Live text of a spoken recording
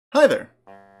Hi there!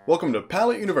 Welcome to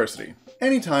Pallet University.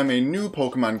 Anytime a new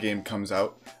Pokemon game comes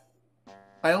out,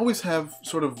 I always have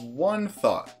sort of one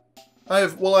thought. I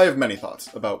have many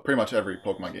thoughts about pretty much every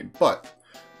Pokemon game, but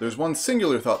there's one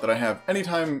singular thought that I have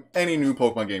anytime any new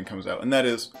Pokemon game comes out, and that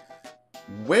is,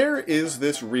 where is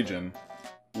this region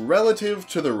relative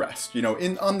to the rest? You know,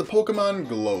 on the Pokemon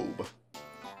globe.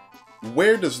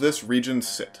 Where does this region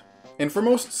sit? And for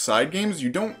most side games, you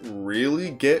don't really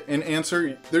get an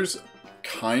answer. There's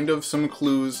kind of some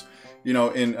clues, you know,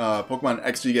 in Pokemon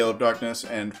XD Gale of Darkness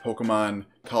and Pokemon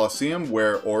Colosseum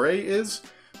where Ore is,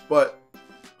 but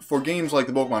for games like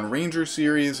the Pokemon Ranger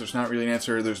series, there's not really an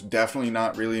answer. There's definitely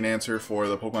not really an answer for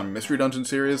the Pokemon Mystery Dungeon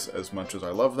series, as much as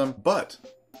I love them, but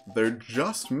there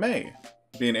just may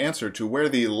be an answer to where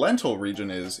the Lental region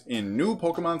is in new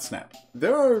Pokemon Snap.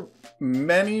 There are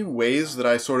many ways that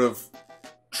I sort of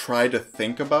try to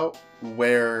think about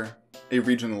where a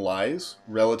region lies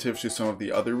relative to some of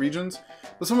the other regions,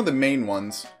 but some of the main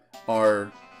ones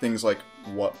are things like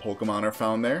what Pokemon are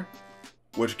found there,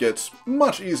 which gets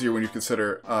much easier when you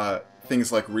consider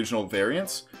things like regional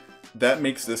variants. That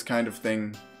makes this kind of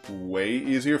thing way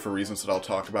easier for reasons that I'll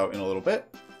talk about in a little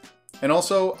bit. And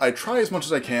also, I try as much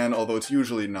as I can, although it's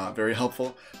usually not very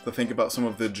helpful, to think about some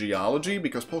of the geology,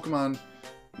 because Pokemon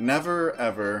never,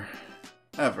 ever,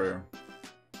 ever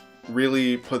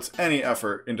really puts any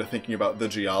effort into thinking about the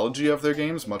geology of their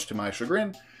games, much to my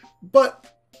chagrin,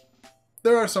 but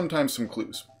there are sometimes some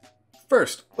clues.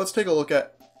 First, let's take a look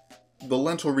at the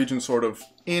Lental region sort of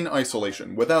in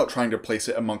isolation, without trying to place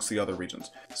it amongst the other regions.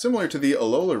 Similar to the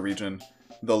Alola region,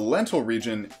 the Lental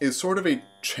region is sort of a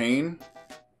chain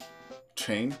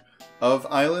of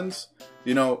islands,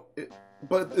 you know,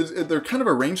 but they're kind of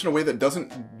arranged in a way that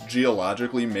doesn't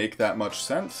geologically make that much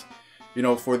sense. You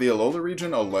know, for the Alola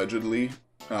region, allegedly,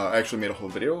 I actually made a whole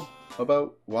video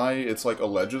about why it's like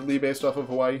allegedly based off of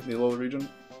Hawaii, the Alola region.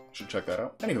 Should check that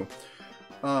out. Anywho,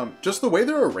 just the way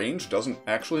they're arranged doesn't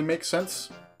actually make sense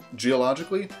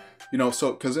geologically. You know,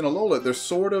 so, because in Alola, they're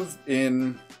sort of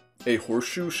in a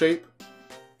horseshoe shape,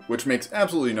 which makes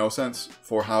absolutely no sense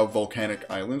for how volcanic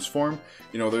islands form.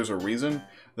 You know, there's a reason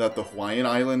that the Hawaiian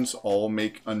Islands all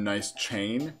make a nice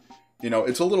chain. You know,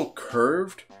 it's a little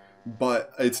curved,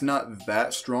 but it's not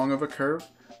that strong of a curve,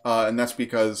 and that's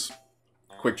because,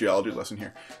 quick geology lesson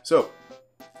here. So,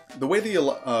 the way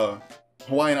the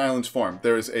Hawaiian Islands form,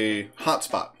 there's a hot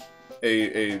spot,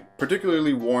 a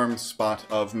particularly warm spot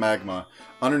of magma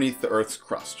underneath the Earth's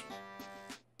crust.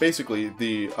 Basically,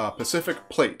 the Pacific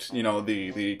plate, you know,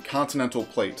 the continental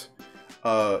plate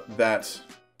that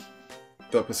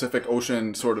the Pacific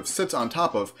Ocean sort of sits on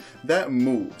top of, that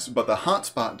moves, but the hot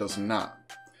spot does not.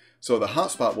 So the hot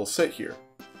spot will sit here.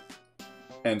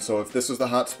 And so if this is the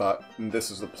hot spot and this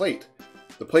is the plate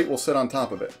will sit on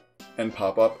top of it and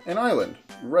pop up an island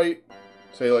right,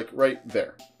 say like right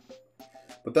there.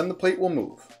 But then the plate will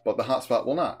move, but the hot spot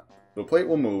will not. The plate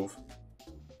will move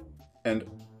and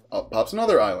up pops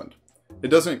another island. It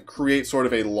doesn't create sort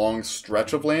of a long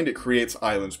stretch of land, it creates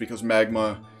islands because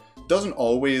magma doesn't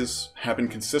always happen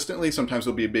consistently. Sometimes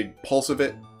there'll be a big pulse of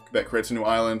it that creates a new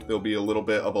island. There'll be a little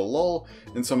bit of a lull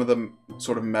in some of the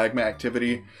sort of magma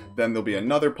activity. Then there'll be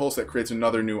another pulse that creates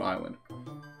another new island.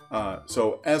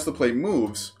 So as the plate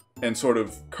moves and sort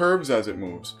of curves as it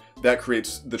moves, that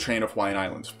creates the chain of Hawaiian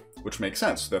Islands, which makes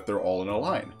sense that they're all in a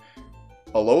line.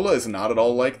 Alola is not at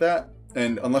all like that,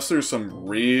 and unless there's some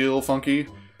real funky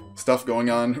stuff going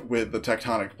on with the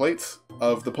tectonic plates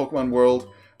of the Pokemon world,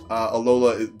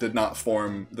 Alola did not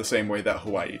form the same way that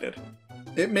Hawaii did.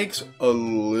 It makes a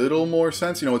little more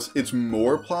sense, you know, it's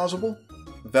more plausible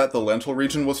that the Lental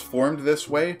region was formed this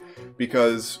way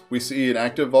because we see an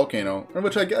active volcano,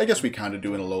 which I guess we kind of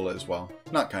do in Alola as well.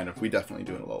 Not kind of, we definitely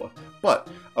do in Alola. But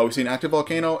we see an active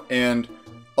volcano, and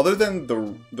other than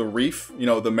the reef, you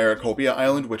know, the Maracopia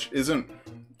Island, which isn't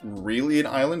really an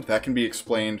island, that can be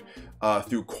explained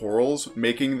through corals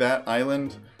making that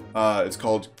island. It's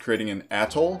called creating an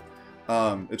atoll.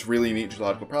 It's really neat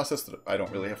geological process that I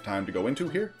don't really have time to go into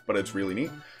here, but it's really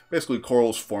neat. Basically,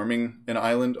 corals forming an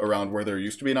island around where there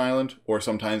used to be an island, or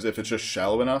sometimes if it's just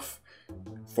shallow enough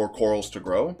for corals to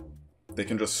grow, they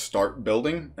can just start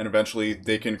building, and eventually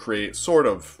they can create sort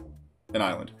of an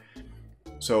island.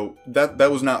 So that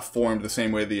was not formed the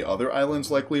same way the other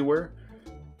islands likely were.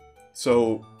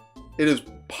 So it is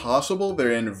possible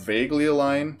they're in vaguely a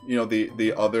line, you know,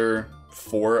 the other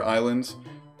 4 islands.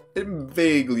 It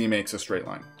vaguely makes a straight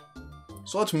line.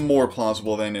 So that's more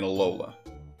plausible than in Alola.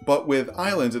 But with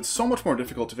islands, it's so much more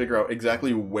difficult to figure out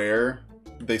exactly where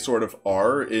they sort of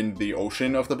are in the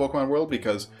ocean of the Pokemon world,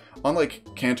 because unlike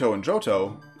Kanto and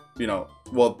Johto, you know,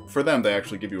 well, for them, they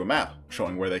actually give you a map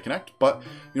showing where they connect, but,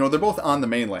 you know, they're both on the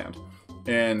mainland.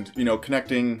 And, you know,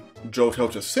 connecting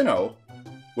Johto to Sinnoh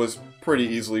was pretty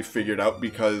easily figured out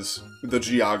because the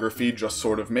geography just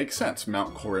sort of makes sense.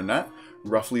 Mount Coronet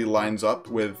roughly lines up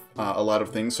with a lot of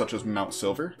things such as Mount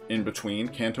Silver in between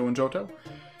Kanto and Johto.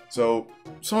 So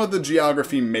some of the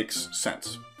geography makes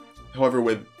sense. However,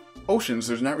 with oceans,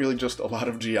 there's not really just a lot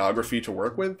of geography to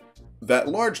work with. That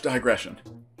large digression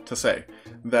to say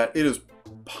that it is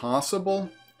possible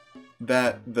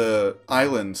that the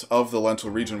islands of the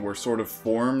Lental region were sort of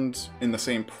formed in the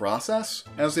same process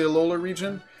as the Alola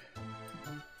region,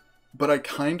 but I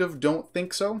kind of don't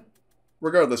think so.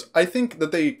 Regardless, I think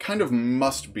that they kind of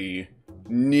must be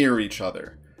near each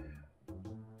other,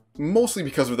 mostly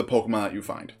because of the Pokemon that you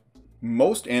find.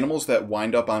 Most animals that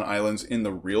wind up on islands in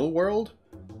the real world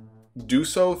do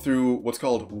so through what's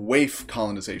called waif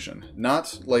colonization.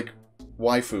 Not like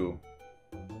waifu.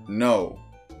 No,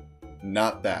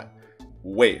 not that.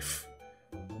 Waif.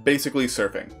 Basically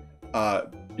surfing.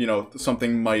 You know,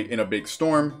 something might, in a big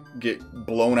storm, get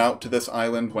blown out to this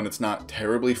island when it's not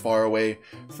terribly far away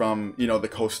from, you know, the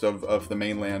coast of the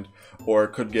mainland, or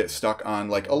could get stuck on,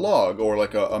 like, a log, or,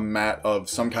 like, a mat of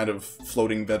some kind of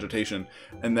floating vegetation,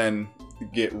 and then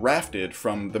get rafted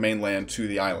from the mainland to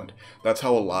the island. That's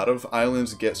how a lot of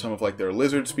islands get some of, like, their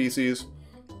lizard species.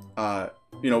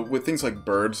 You know, with things like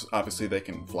birds, obviously they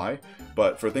can fly,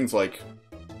 but for things like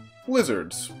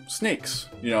lizards, snakes,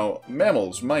 you know,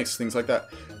 mammals, mice, things like that,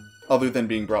 other than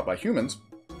being brought by humans,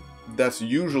 that's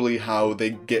usually how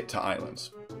they get to islands.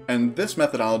 And this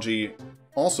methodology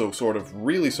also sort of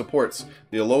really supports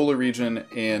the Alola region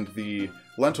and the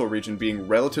Lental region being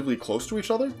relatively close to each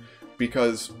other,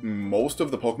 because most of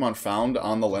the Pokemon found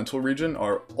on the Lental region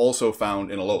are also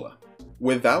found in Alola.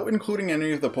 Without including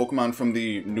any of the Pokemon from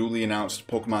the newly announced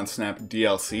Pokemon Snap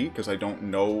DLC, because I don't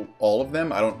know all of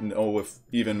them, I don't know if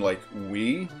even, like,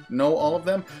 we know all of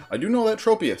them, I do know that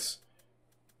Tropius,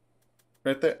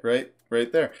 right there,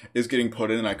 right there, is getting put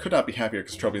in, and I could not be happier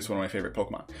because Tropius is one of my favorite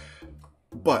Pokemon.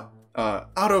 But,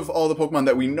 out of all the Pokemon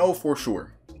that we know for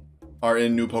sure are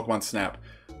in new Pokemon Snap,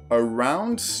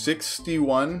 around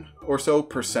 61 or so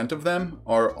 % of them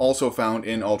are also found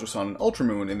in Ultra Sun and Ultra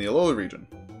Moon in the Alola region.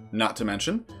 Not to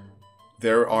mention,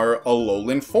 there are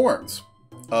Alolan forms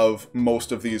of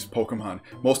most of these Pokemon.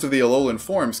 Most of the Alolan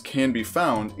forms can be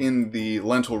found in the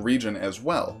Lental region as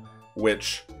well,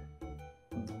 which,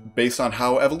 based on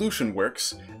how evolution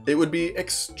works, it would be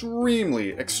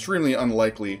extremely, extremely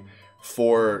unlikely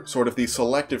for sort of the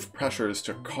selective pressures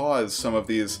to cause some of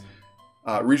these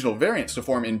regional variants to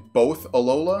form in both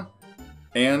Alola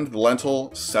and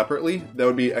Lental separately. That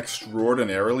would be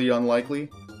extraordinarily unlikely.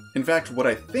 In fact, what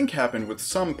I think happened with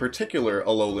some particular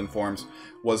Alolan forms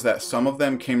was that some of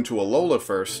them came to Alola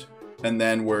first, and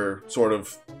then were sort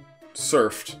of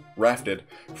surfed, rafted,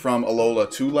 from Alola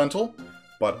to Lental,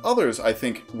 but others, I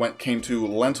think, came to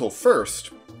Lental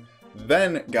first,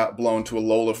 then got blown to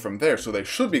Alola from there, so they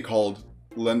should be called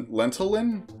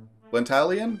Lentalian?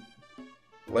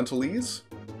 Lentalese?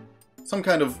 Some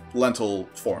kind of lentil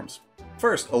forms.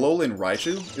 First, Alolan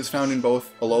Raichu is found in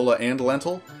both Alola and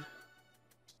Lental,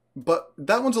 but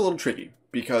that one's a little tricky,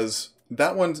 because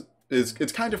that one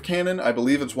it's kind of canon. I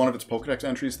believe it's one of its Pokedex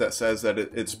entries that says that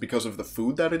it's because of the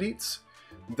food that it eats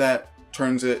that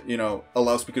turns it, you know,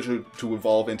 allows Pikachu to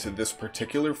evolve into this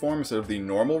particular form instead of the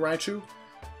normal Raichu.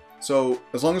 So,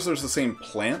 as long as there's the same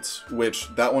plants,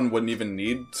 which that one wouldn't even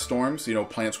need storms, you know,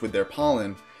 plants with their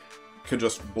pollen could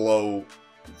just blow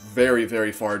very,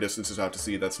 very far distances out to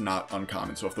sea. That's not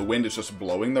uncommon. So if the wind is just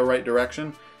blowing the right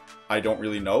direction, I don't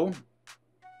really know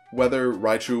whether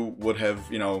Raichu would have,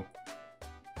 you know,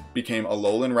 became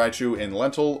Alolan Raichu in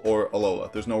Lental or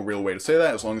Alola. There's no real way to say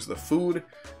that. As long as the food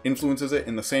influences it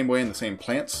in the same way and the same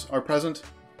plants are present,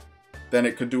 then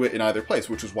it could do it in either place,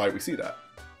 which is why we see that.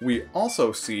 We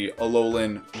also see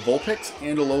Alolan Vulpix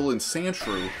and Alolan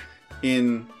Sandshrew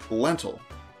in Lental,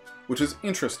 which is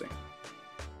interesting,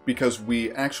 because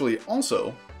we actually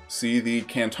also see the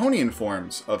Cantonian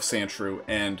forms of Sandshrew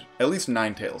and at least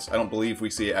Ninetales. I don't believe we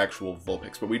see actual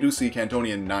Vulpix, but we do see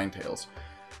Cantonian Ninetales.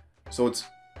 So it's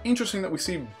interesting that we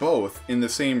see both in the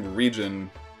same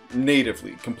region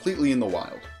natively, completely in the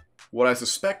wild. What I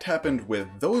suspect happened with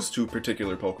those two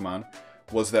particular Pokemon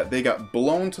was that they got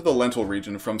blown to the Lental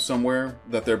region from somewhere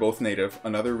that they're both native,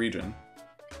 another region,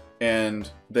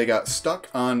 and they got stuck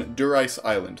on Durice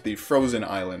Island, the frozen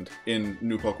island in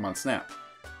New Pokemon Snap.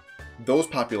 Those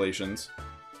populations,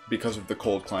 because of the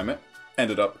cold climate,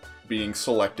 ended up being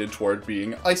selected toward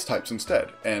being ice types instead,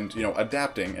 and, you know,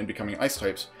 adapting and becoming ice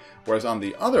types, whereas on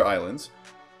the other islands,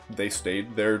 they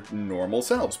stayed their normal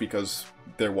selves because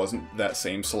there wasn't that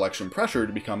same selection pressure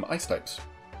to become ice types.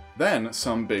 Then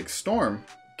some big storm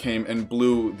came and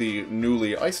blew the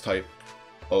newly ice type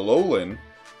Alolan,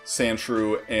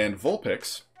 Sandshrew, and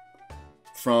Vulpix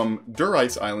from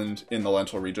Durice Island in the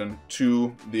Lental region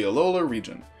to the Alola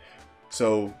region.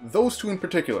 So those two in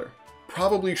particular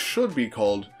probably should be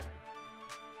called,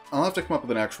 I'll have to come up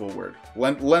with an actual word,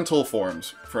 lentil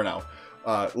forms for now.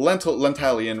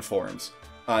 Lentalian forms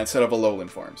instead of Alolan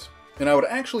forms. And I would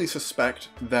actually suspect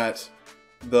that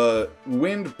the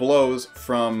wind blows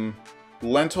from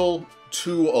Lental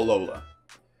to Alola,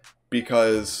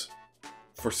 because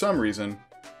for some reason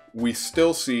we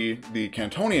still see the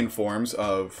Cantonian forms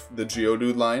of the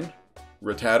Geodude line,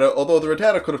 Rattata, although the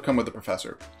Rattata could have come with the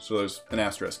Professor, so there's an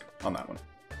asterisk on that one.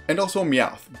 And also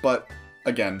Meowth, but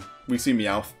again, we see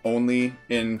Meowth only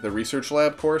in the research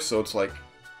lab course, so it's like,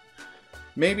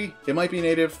 maybe it might be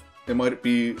native, it might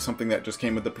be something that just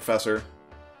came with the Professor.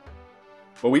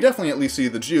 But we definitely at least see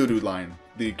the Geodude line,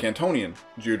 the Cantonian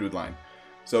Geodude line.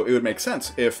 So it would make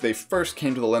sense if they first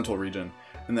came to the Lental region,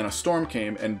 and then a storm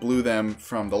came and blew them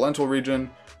from the Lental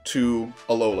region to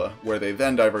Alola, where they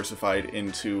then diversified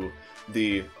into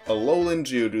the Alolan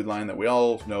Geodude line that we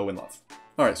all know and love.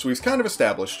 Alright, so we've kind of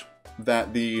established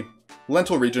that the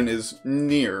Lental region is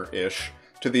near-ish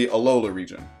to the Alola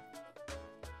region.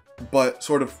 But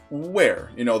sort of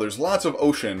where? You know, there's lots of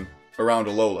ocean around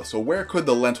Alola, so where could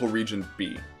the Lental region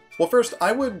be? Well, first,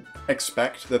 I would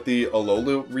expect that the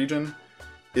Alola region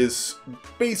is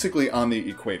basically on the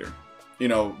equator. You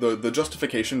know, the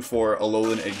justification for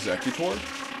Alolan Executor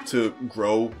to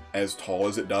grow as tall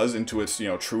as it does into its, you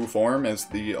know, true form, as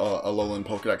the Alolan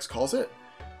Pokedex calls it,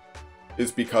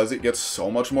 is because it gets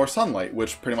so much more sunlight,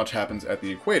 which pretty much happens at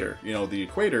the equator. You know, the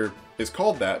equator is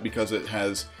called that because it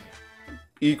has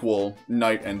equal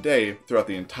night and day throughout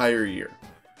the entire year.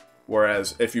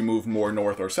 Whereas if you move more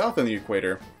north or south than the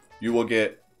equator, you will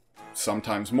get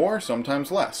sometimes more, sometimes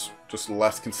less. Just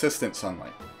less consistent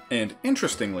sunlight. And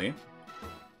interestingly,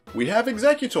 we have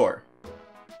Executor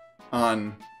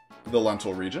on the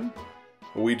Lental region,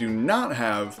 but we do not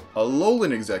have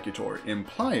Alolan Executor,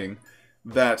 implying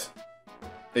that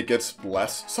it gets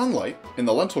less sunlight in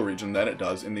the Lental region than it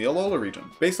does in the Alola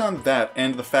region. Based on that,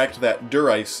 and the fact that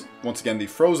Durice, once again the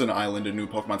frozen island in New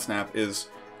Pokemon Snap, is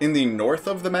in the north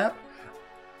of the map,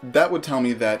 that would tell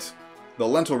me that the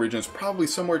Lental region is probably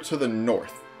somewhere to the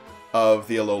north of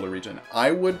the Alola region.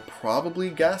 I would probably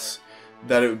guess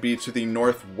that it would be to the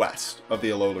northwest of the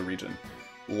Alola region.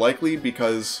 Likely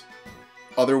because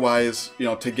otherwise, you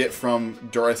know, to get from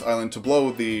Durice Island to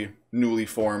blow the newly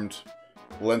formed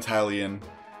Lentalese,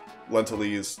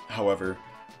 however,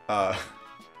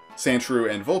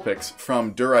 Sandshrew and Vulpix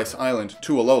from Durice Island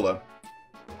to Alola,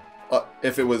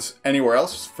 if it was anywhere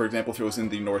else, for example, if it was in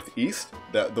the northeast,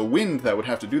 the wind that would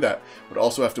have to do that would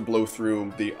also have to blow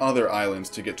through the other islands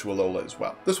to get to Alola as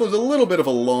well. This was a little bit of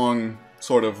a long,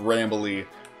 sort of rambly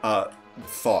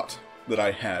thought that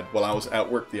I had while I was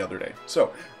at work the other day.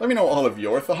 So, let me know all of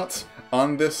your thoughts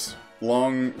on this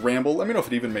long ramble. Let me know if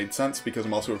it even made sense, because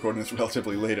I'm also recording this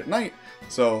relatively late at night,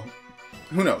 so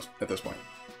who knows at this point.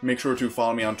 Make sure to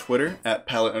follow me on Twitter at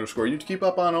Pallet_you to keep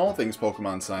up on all things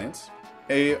Pokemon science.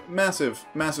 A massive,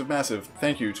 massive, massive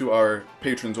thank you to our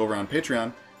patrons over on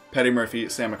Patreon, Patty Murphy,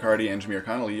 Sam McCarty, and Jameer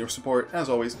Connolly. Your support, as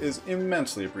always, is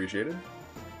immensely appreciated.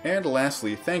 And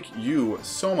lastly, thank you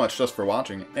so much just for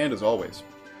watching, and as always,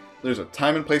 there's a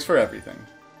time and place for everything.